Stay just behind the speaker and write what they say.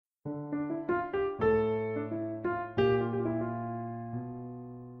Hi,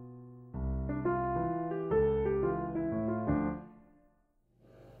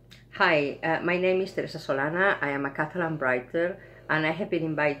 my name is Teresa Solana. I am a Catalan writer and I have been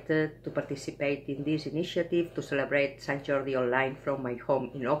invited to participate in this initiative to celebrate Sant Jordi online from my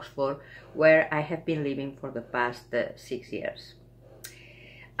home in Oxford, where I have been living for the past 6 years.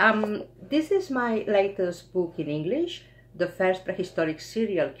 This is my latest book in English, the first prehistoric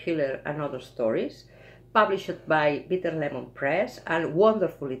serial killer and other stories, published by Bitter Lemon Press and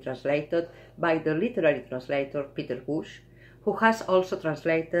wonderfully translated by the literary translator Peter Bush, who has also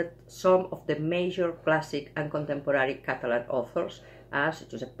translated some of the major classic and contemporary Catalan authors as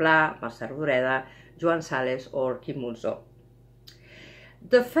Josep Pla, Marc Rodoreda, Joan Sales or Quim Monzó.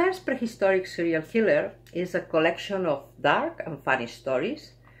 The first prehistoric serial killer is a collection of dark and funny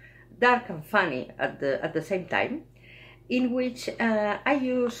stories, dark and funny at the same time, in which I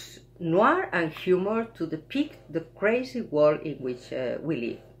use noir and humor to depict the crazy world in which we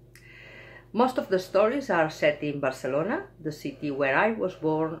live. Most of the stories are set in Barcelona, the city where I was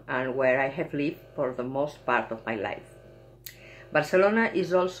born and where I have lived for the most part of my life. Barcelona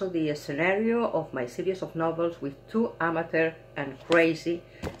is also the scenario of my series of novels with two amateur and crazy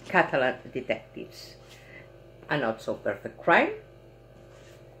Catalan detectives: A Not So Perfect Crime,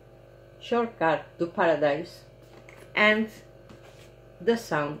 Shortcut to Paradise, and The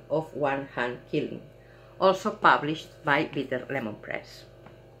Sound of One Hand Killing, also published by Bitter Lemon Press.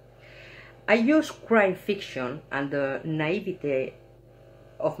 I use crime fiction and the naivete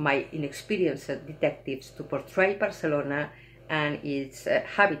of my inexperienced detectives to portray Barcelona and its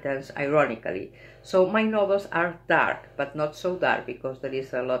inhabitants ironically. So my novels are dark, but not so dark because there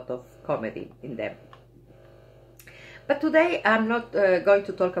is a lot of comedy in them. But today I'm not going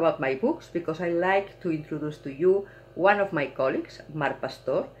to talk about my books because I like to introduce to you one of my colleagues, Marc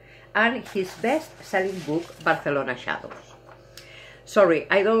Pastor, and his best-selling book, Barcelona Shadows. Sorry,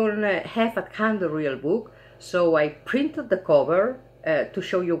 I don't have at hand the real book, so I printed the cover to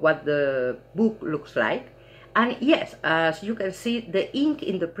show you what the book looks like. And yes, as you can see, the ink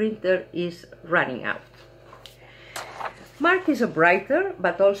in the printer is running out. Marc is a writer,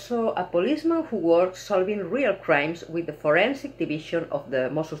 but also a policeman who works solving real crimes with the forensic division of the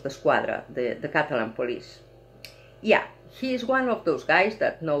Mossos d'Esquadra, the Catalan police. Yeah, he is one of those guys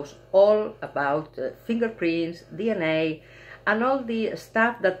that knows all about fingerprints, DNA, and all the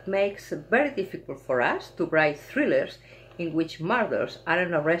stuff that makes it very difficult for us to write thrillers in which murders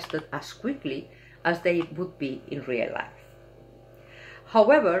aren't arrested as quickly as they would be in real life.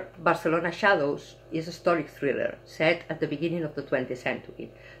 However, Barcelona Shadows is a historic thriller set at the beginning of the 20th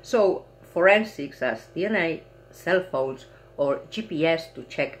century, so forensics as DNA, cell phones, or GPS to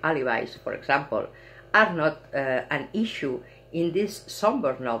check alibis, for example, are not an issue in this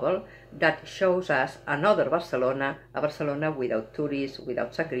somber novel that shows us another Barcelona, a Barcelona without tourists,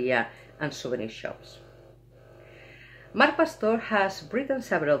 without sangria and souvenir shops. Marc Pastor has written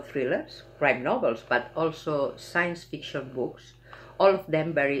several thrillers, crime novels, but also science fiction books, all of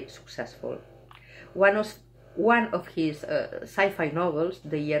them very successful. One of his sci-fi novels,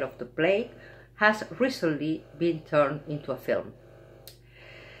 The Year of the Plague, has recently been turned into a film.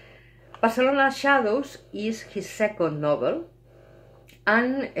 Barcelona Shadows is his second novel,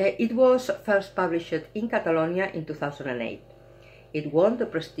 and it was first published in Catalonia in 2008. It won the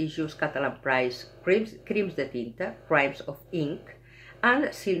prestigious Catalan prize Crims de Tinta, Crimes of Ink,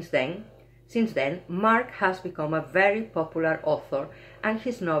 and since then, Marc has become a very popular author, and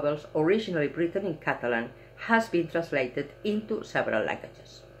his novels, originally written in Catalan, has been translated into several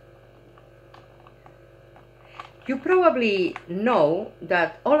languages. You probably know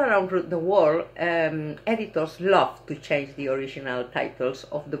that all around the world, editors love to change the original titles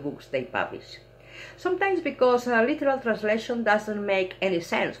of the books they publish. Sometimes because a literal translation doesn't make any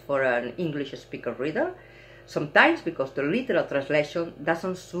sense for an English-speaker reader, sometimes because the literal translation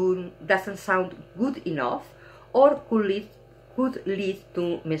doesn't sound good enough or could lead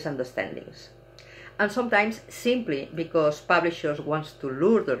to misunderstandings. And sometimes simply because publishers want to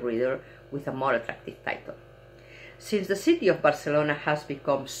lure the reader with a more attractive title. Since the city of Barcelona has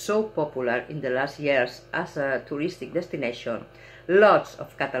become so popular in the last years as a touristic destination, lots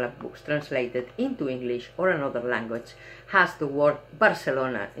of Catalan books translated into English or another language has the word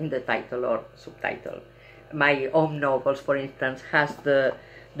Barcelona in the title or subtitle. My own novels, for instance, has the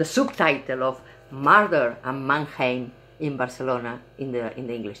subtitle of Murder and Mannheim in Barcelona in the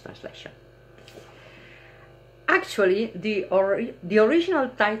English translation. Actually, the original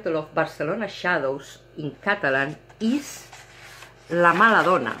title of Barcelona Shadows in Catalan is La Mala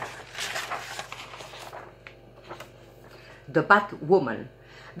Dona, the Bad Woman,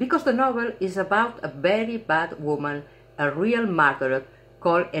 because the novel is about a very bad woman, a real murderer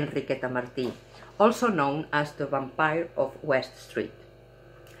called Enriqueta Martí, also known as the Vampire of West Street.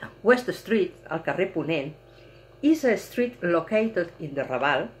 West Street, al carrer Ponent, is a street located in the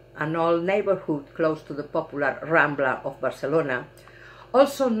Raval, an old neighborhood close to the popular Rambla of Barcelona,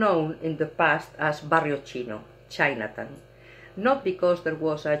 also known in the past as Barrio Chino, Chinatown, not because there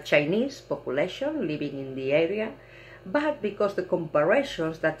was a Chinese population living in the area, but because the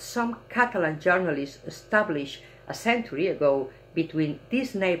comparisons that some Catalan journalists established a century ago between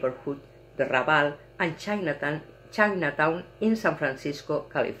this neighborhood, the Raval, and Chinatown in San Francisco,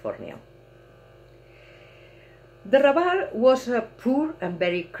 California. The Raval was a poor and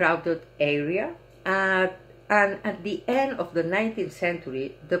very crowded area, and at the end of the 19th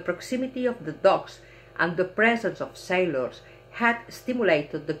century, the proximity of the docks and the presence of sailors had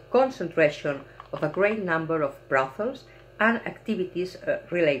stimulated the concentration of a great number of brothels and activities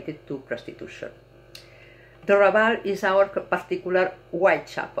related to prostitution. The Raval is our particular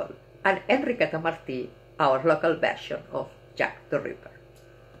Whitechapel, and Enriqueta Martí our local version of Jack the Ripper.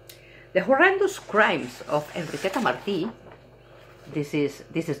 The horrendous crimes of Enriqueta Martí, this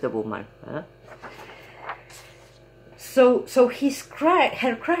is the woman. So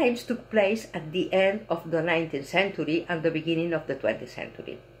her crimes took place at the end of the 19th century and the beginning of the 20th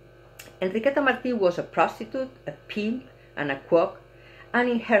century. Enriqueta Martí was a prostitute, a pimp, and a quack, and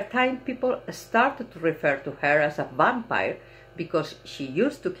in her time people started to refer to her as a vampire because she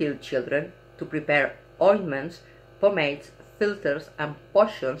used to kill children to prepare ointments, pomades, filters, and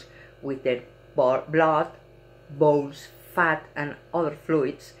potions with their blood, bones, fat, and other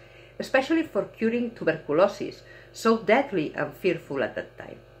fluids, especially for curing tuberculosis, so deadly and fearful at that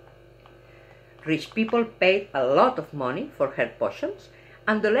time. Rich people paid a lot of money for her potions,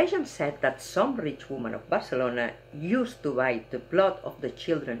 and the legend said that some rich woman of Barcelona used to buy the blood of the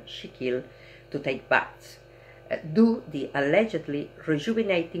children she killed to take baths, due the allegedly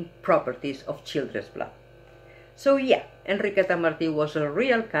rejuvenating properties of children's blood. So yeah, Enriqueta Martí was a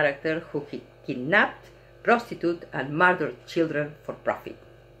real character who kidnapped, prostituted, and murdered children for profit.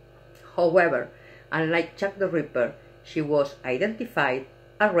 However, unlike Jack the Ripper, she was identified,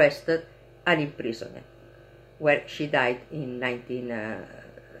 arrested, and imprisoned, where she died in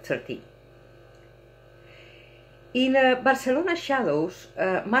 1913. In Barcelona Shadows,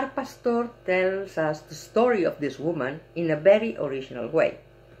 Marc Pastor tells us the story of this woman in a very original way.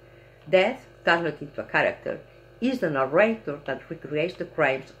 Death, turned into a character, is the narrator that recreates the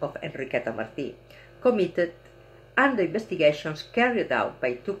crimes of Enriqueta Martí, committed and the investigations carried out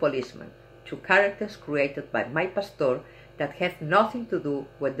by two policemen, two characters created by Marc Pastor that have nothing to do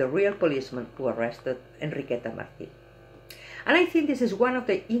with the real policeman who arrested Enriqueta Martí. And I think this is one of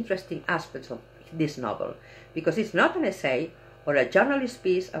the interesting aspects of this novel, because it's not an essay or a journalist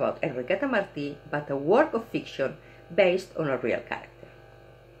piece about Enriqueta Martí, but a work of fiction based on a real character.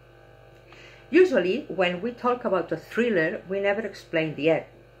 Usually, when we talk about a thriller, we never explain the end,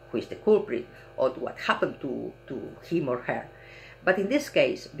 who is the culprit, or what happened to him or her. But in this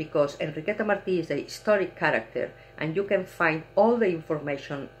case, because Enriqueta Martí is a historic character and you can find all the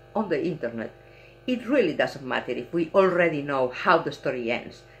information on the internet, it really doesn't matter if we already know how the story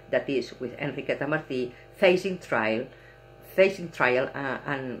ends, that is, with Enriqueta Martí facing trial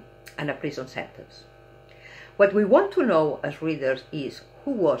and a prison sentence. What we want to know as readers is,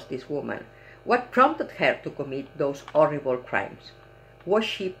 who was this woman? What prompted her to commit those horrible crimes? Was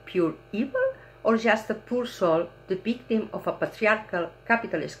she pure evil, or just a poor soul, the victim of a patriarchal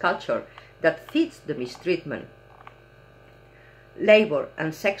capitalist culture that feeds the mistreatment, labor,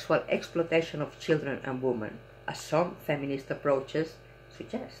 and sexual exploitation of children and women, as some feminist approaches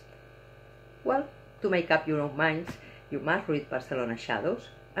suggest? Well, to make up your own minds, you must read Barcelona Shadows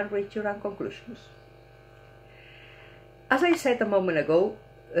and reach your own conclusions. As I said a moment ago,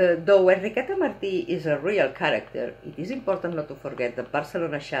 though Enriqueta Martí is a real character, it is important not to forget that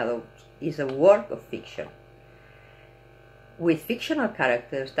Barcelona Shadows is a work of fiction, with fictional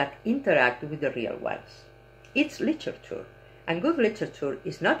characters that interact with the real ones. It's literature, and good literature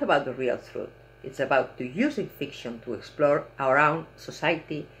is not about the real truth. It's about using fiction to explore our own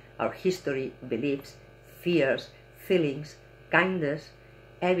society, our history, beliefs, fears, feelings, kindness,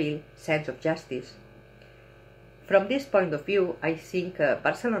 evil, sense of justice. From this point of view, I think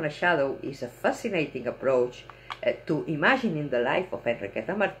Barcelona Shadow is a fascinating approach to imagining the life of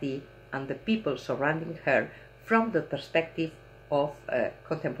Enriqueta Martí and the people surrounding her from the perspective of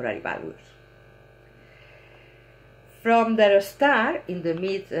contemporary values. From their start in the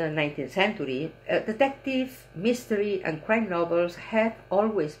mid-19th century, detective, mystery, and crime novels have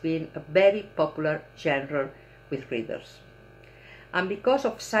always been a very popular genre with readers. And because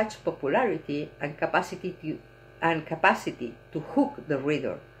of such popularity and capacity to hook the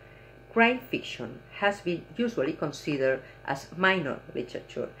reader, crime fiction has been usually considered as minor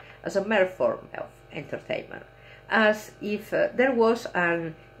literature, as a mere form of entertainment, as if there was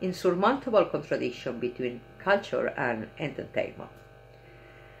an insurmountable contradiction between culture and entertainment.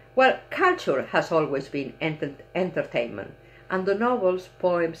 Well, culture has always been entertainment, and the novels,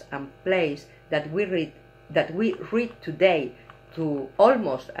 poems, and plays that we read today to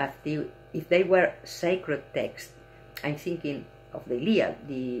almost as if they were sacred texts. I'm thinking of the Iliad,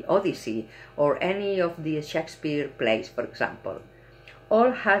 the Odyssey, or any of the Shakespeare plays, for example,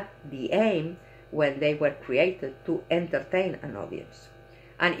 all had the aim when they were created to entertain an audience.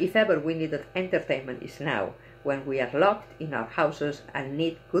 And if ever we needed entertainment, is now, when we are locked in our houses and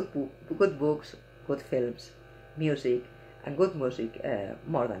need good books, good films, music, and good music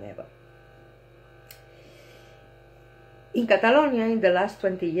more than ever. In Catalonia, in the last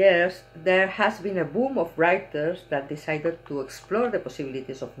 20 years, there has been a boom of writers that decided to explore the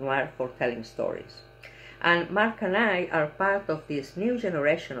possibilities of noir for telling stories. And Marc and I are part of this new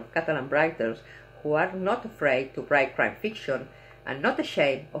generation of Catalan writers who are not afraid to write crime fiction and not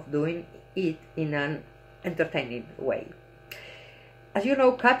ashamed of doing it in an entertaining way. As you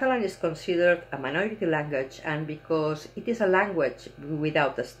know, Catalan is considered a minority language, and because it is a language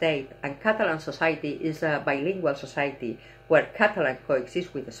without a state, and Catalan society is a bilingual society where Catalan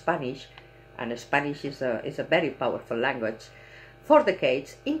coexists with Spanish, and Spanish is a very powerful language, for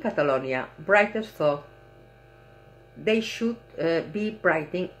decades in Catalonia, writers thought they should be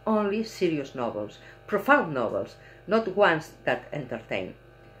writing only serious novels, profound novels, not ones that entertain.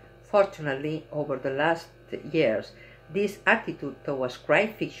 Fortunately, over the last years, this attitude towards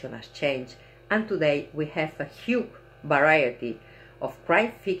crime fiction has changed, and today we have a huge variety of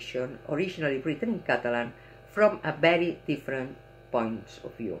crime fiction originally written in Catalan from a very different points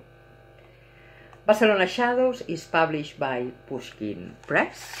of view. Barcelona Shadows is published by Pushkin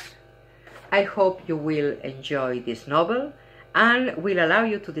Press. I hope you will enjoy this novel and will allow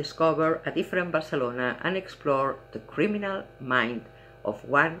you to discover a different Barcelona and explore the criminal mind of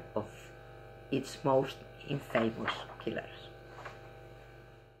one of its most infamous killers.